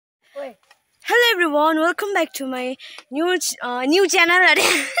everyone, welcome back to my new channel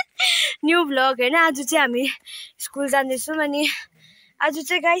new vlog हैन। आज चाहिँ हामी स्कुल जाँदैछौँ अनि आज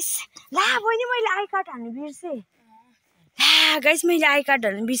चाहिँ गाइस ला बहिनी मैले आई कार्ड हाल्नु बिर्से। ला गाइस मैले आई कार्ड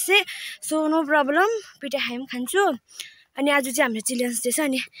हाल्नु बिर्से, सो नो प्रब्लम, पिठा खाइम खान्छु। अनि आज चाहिँ हाम्रो चिल्ड्रेन्स डे छ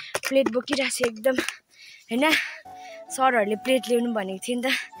अनि प्लेट बोकिरहेको छु एकदम हैन। सरहरूले प्लेट ल्याउनु भनेको थियो नि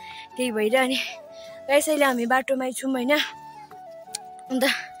त, त्यही भएर अनि गाइस अहिले हामी बाटोमै छौँ हैन। अन्त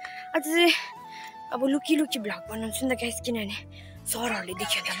आज चाहिँ अब लुकी लुकी भ्लग बनाउँछु नि त गाइस, किनभने सरहरूले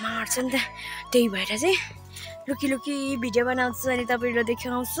देख्यो त मार्छ नि त, त्यही भएर चाहिँ लुकी लुकी भिडियो बनाउँछु अनि तपाईँहरूलाई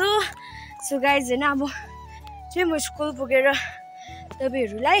देखाउँछु। सो गाइस हैन अब चाहिँ म स्कुल पुगेर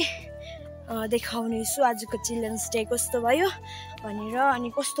तपाईँहरूलाई देखाउने छु आजको चिल्ड्रेन्स डे कस्तो भयो भनेर अनि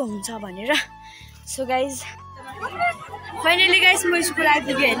कस्तो हुन्छ भनेर। सो गाइस फाइनली गाइस म स्कुल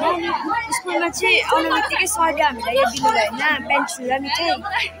आइपुगेँ हैन। स्कुलमा चाहिँ आउनु बित्तिकै सरले हामीलाई यो दिनुभयो हैन, पेन्सिल र मिठाई।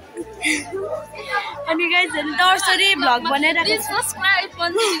 अनि गाइस हैन नर्सरी भ्लग बनाइरहेको छु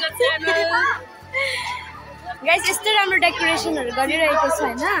गाइस, यस्तो राम्रो डेकोरेसनहरु गरिरहेको छ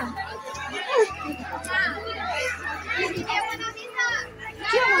हैन।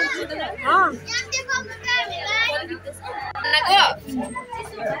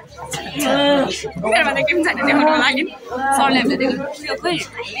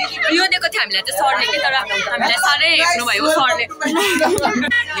 यो दिएको थियो हामीलाई चाहिँ सरले के, तर हामीलाई साह्रै हेर्नु भयो सरले।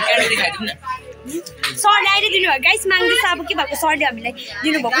 सरले अहिले दिनुभयो गाइस, माग्दैछ अब के भएको, सरले हामीलाई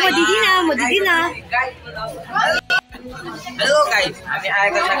दिनुभएको। म दिदिन हेलो गाइस, हामी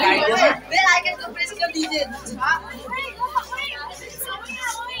आएको छ गाडीमा।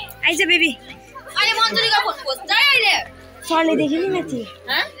 आइज बेबी, अहिले मन्जुरीको फोन खोज्छ अहिले। सरले देख्यो नि माथि,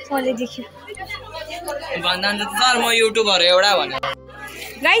 सरले देख्यो भन्दा त सर म युट्युबर एउटा भने।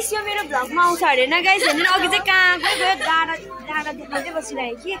 गाइस यो मेरो भ्लगमा आउँछ अरे न गाइस, हैन अघि चाहिँ कहाँ गयो डाँडा डाँडा देखाउँदै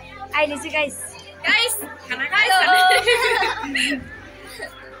बसिरहेको कि अहिले चाहिँ गाइस खाना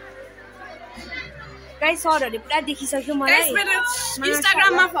गाइस सरहरूले पुरा देखिसक्यो मलाई।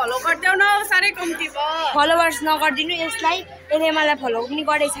 इन्स्टाग्राममा फलो गर्देऊ न, साह्रै कम्ती भयो फलोवर्स नगर्दिनु यसलाई, यसले मलाई फलो पनि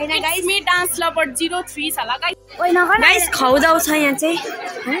गरेको छैन गाइस। मी डान्स लभर 03 छ ल गाइस। ओइ नगर गाइस, खाउदाउ छ यहाँ चाहिँ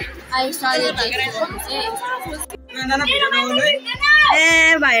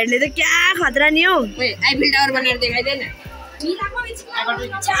ए भाइहरूले त क्या खतरा नि हौ। आइफिल टावर बनाएर देखाइदे न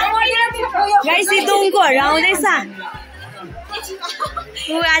गाइस, यी दोङकोहरू आउँदैछ,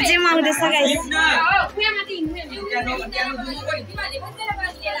 ऊ अझै आउँदैछ गाइस।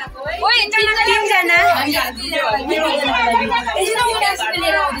 तीनजना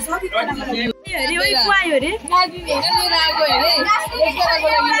अरे ओइ को आयो अरे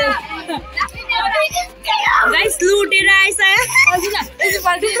गाइस, लुटेर आएछ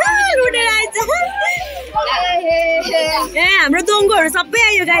लुटेर आएछ। ए हाम्रो दोङकोहरू सबै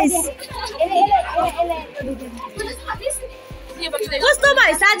आयो गाइस। कस्तो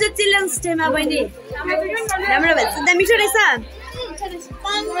भएछ आज चिल्ड्रेन्स डेमा बहिनी? राम्रो भएछ त, मिठो रहेछ।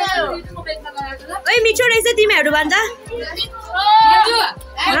 ओइ मिठो रहेछ तिमीहरू भन्दा।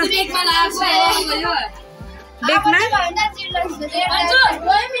 बेकमा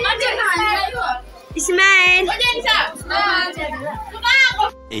smile.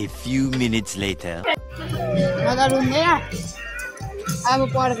 A few minutes later. अब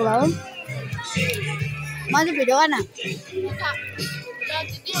पढेको भए म चाहिँ भिडियो गर्न म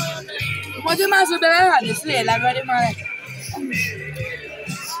चाहिँ मासु बेला खाँदैछु, हेला गरेँ मलाई।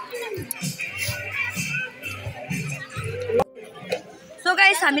 सो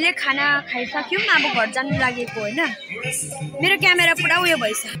गाइस हामीले खाना खाइसक्यौँ, अब घर जानु लागेको होइन। मेरो क्यामेरा पुरा उयो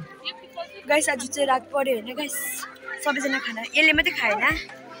भएछ गाइस। आज चाहिँ रात पऱ्यो होइन गाइस, सबैजना खाना यसले मात्रै खाएन,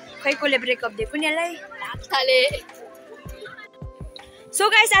 खै कसले ब्रेकअप दिएको नि यसलाई। सो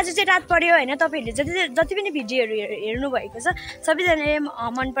गाइस आज चाहिँ रात पऱ्यो होइन। तपाईँहरूले जति पनि भिडियोहरू हेर्नुभएको छ सबैजनाले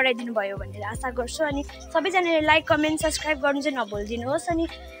मन पराइदिनु भयो भनेर आशा गर्छु। अनि सबैजनाले लाइक कमेन्ट सब्सक्राइब गर्नु चाहिँ नभुलिदिनुहोस्। अनि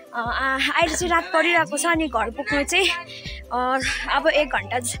अहिले चाहिँ रात परिरहेको छ अनि घर पुग्नु चाहिँ अब एक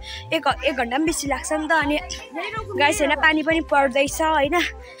घन्टा पनि बेसी लाग्छ नि त। अनि गाइस होइन पानी पनि पर्दैछ होइन।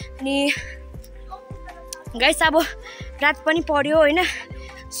 अनि गाइस अब रात पनि पर्यो होइन।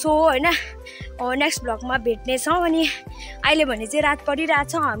 सो होइन नेक्स्ट भ्लगमा भेट्नेछौँ। अनि अहिले भने चाहिँ रात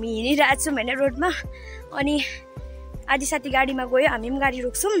परिरहेछ, हामी हिँडिरहेको छौँ होइन रोडमा। अनि आधी साथी गाडीमा गयो, हामी पनि गाडी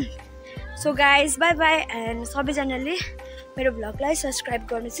रोक्छौँ। So guys by by, and सबैजनाले मेरो भ्लगलाई सब्सक्राइब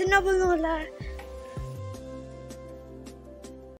गर्नु चाहिँ नभुल्नु होला।